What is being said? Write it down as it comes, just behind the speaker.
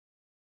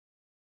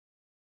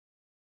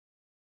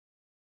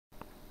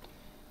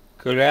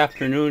Good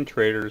afternoon,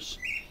 traders.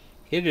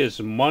 It is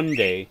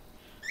Monday,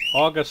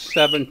 August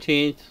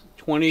 17th,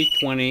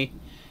 2020,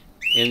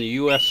 and the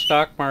U.S.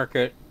 stock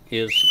market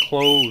is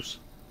closed.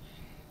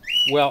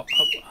 Well,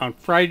 on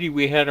Friday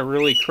we had a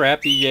really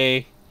crappy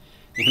day,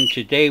 and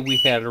today we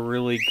had a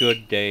really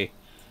good day.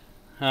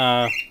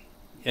 And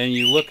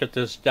you look at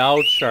this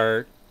Dow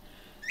chart,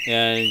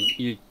 and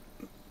you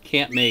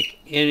can't make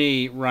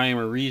any rhyme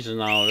or reason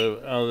out of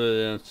it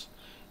other than it's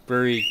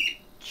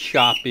very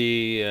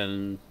choppy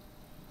and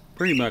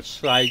pretty much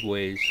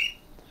sideways.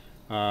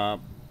 On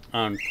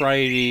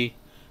Friday,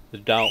 the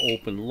Dow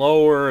opened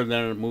lower, and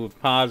then it moved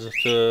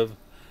positive,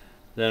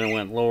 then it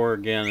went lower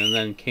again, and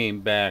then came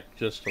back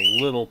just a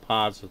little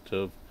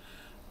positive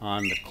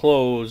on the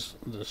close.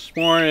 This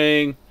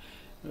morning,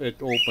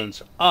 it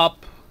opens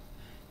up,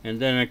 and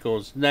then it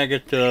goes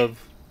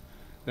negative,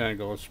 then it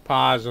goes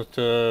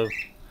positive,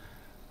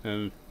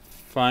 and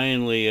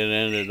finally it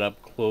ended up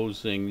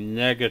closing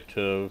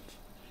negative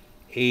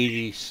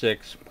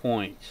 86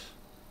 points.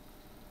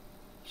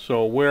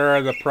 So where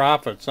are the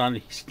profits on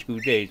these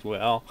 2 days?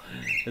 Well,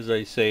 as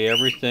I say,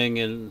 everything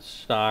in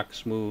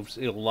stocks moves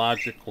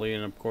illogically,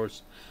 and of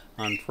course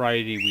on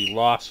Friday we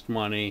lost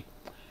money,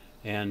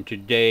 and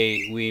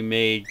today we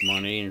made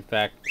money. In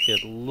fact,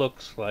 it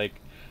looks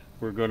like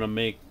we're going to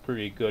make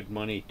pretty good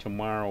money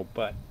tomorrow,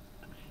 but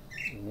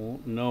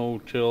won't know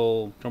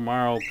till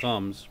tomorrow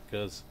comes,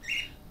 because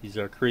these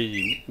are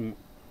crazy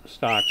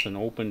stocks, and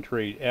open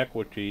trade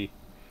equity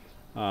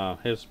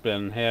has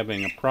been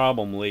having a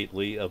problem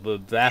lately of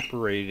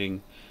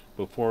evaporating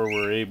before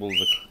we're able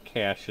to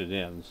cash it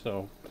in.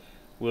 So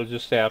we'll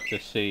just have to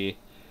see.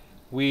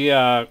 We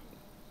had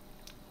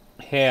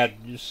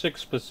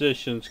 6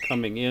 positions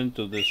coming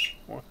into this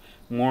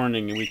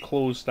morning, and we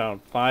closed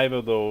out 5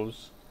 of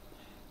those.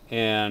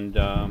 And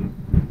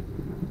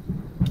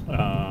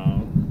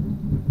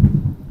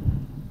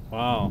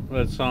wow,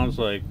 that sounds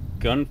like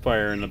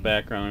gunfire in the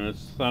background.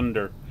 It's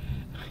thunder.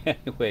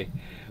 Anyway,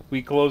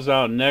 we close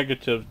out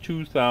negative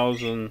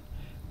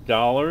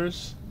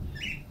 $2,000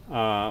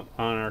 on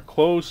our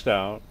closed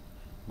out,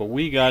 but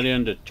we got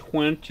into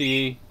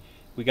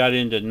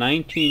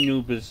 19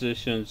 new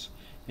positions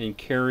and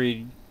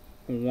carried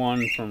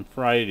one from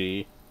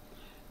Friday.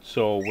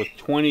 So with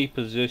 20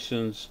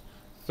 positions,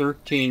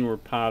 13 were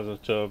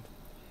positive,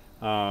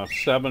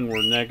 7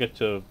 were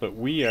negative, but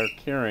we are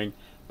carrying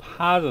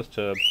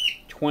positive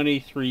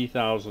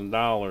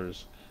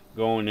 $23,000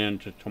 going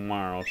into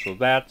tomorrow. So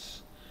that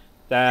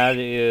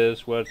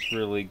is what's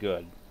really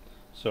good.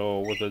 So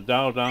with the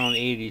Dow down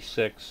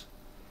 86,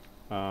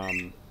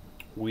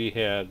 we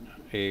had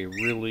a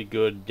really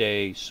good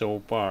day so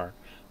far.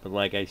 But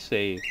like I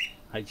say,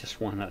 I just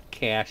want to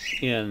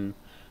cash in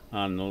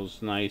on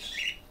those nice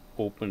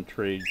open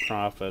trade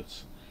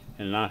profits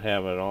and not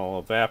have it all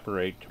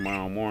evaporate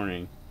tomorrow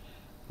morning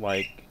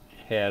like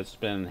has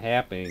been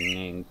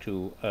happening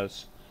to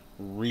us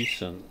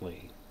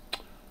recently.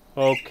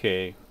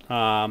 Okay,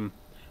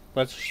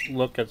 let's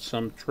look at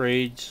some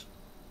trades.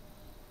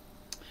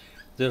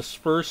 This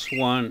first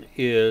one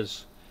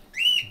is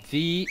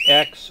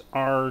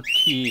VXRT,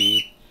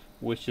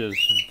 which is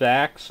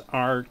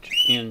Vaxart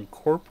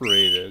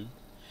Incorporated.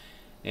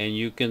 And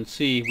you can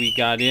see we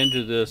got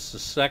into this the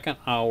second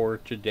hour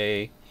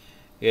today.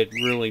 It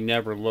really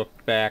never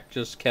looked back,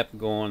 just kept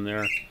going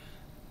there.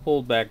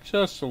 Pulled back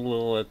just a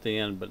little at the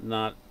end, but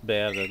not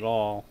bad at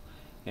all.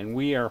 And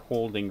we are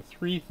holding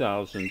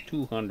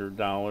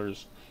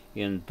 $3,200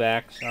 in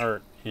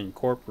Vaxart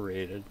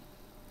Incorporated.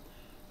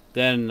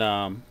 Then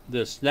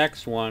this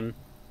next one,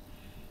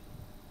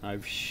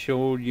 I've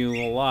showed you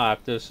a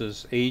lot. This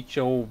is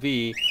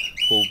HOV,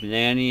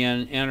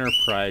 Hovnanian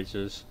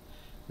Enterprises.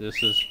 This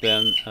has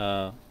been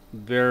a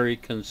very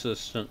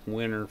consistent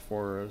winner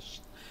for us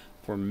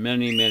for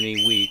many,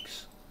 many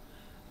weeks.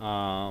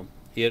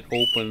 It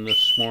opened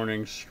this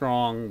morning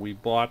strong. We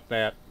bought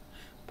that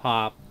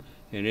pop,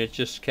 and it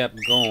just kept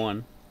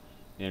going,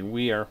 and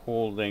we are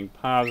holding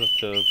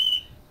positive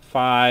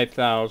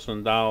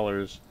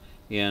 $5,000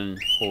 in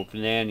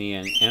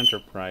Hovnanian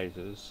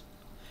Enterprises.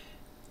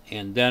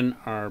 And then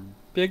our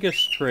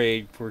biggest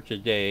trade for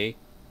today,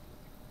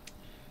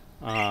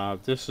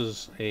 this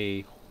is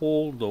a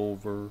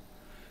holdover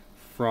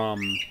from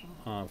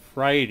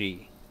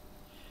Friday,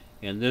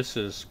 and this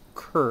is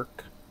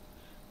Kirk,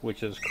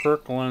 which is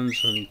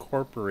Kirkland's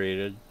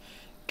Incorporated,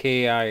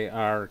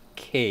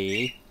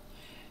 KIRK,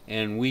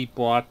 and we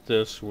bought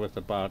this with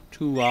about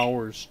 2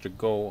 hours to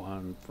go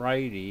on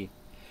Friday,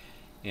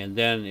 and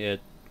then it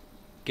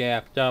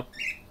gapped up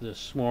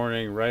this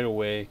morning right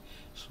away,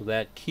 so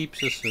that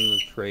keeps us in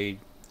the trade.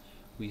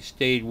 We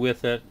stayed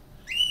with it.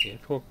 It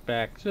hooked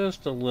back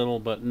just a little,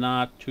 but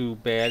not too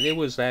bad. It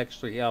was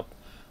actually up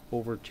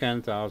over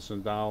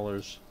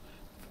 $10,000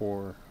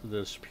 for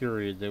this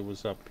period that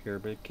was up here,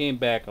 but it came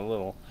back a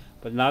little,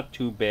 but not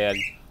too bad.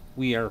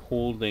 We are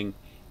holding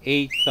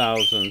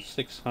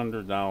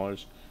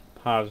 $8,600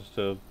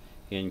 positive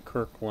in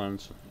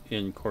Kirkland's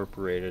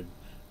Incorporated,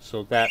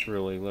 so that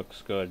really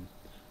looks good.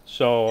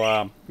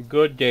 So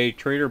good day.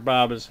 Trader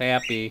Bob is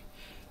happy.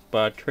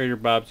 But Trader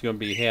Bob's going to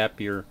be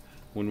happier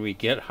when we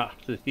get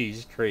out of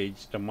these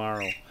trades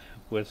tomorrow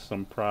with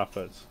some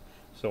profits.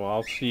 So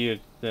I'll see you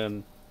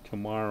then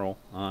tomorrow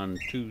on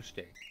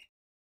Tuesday.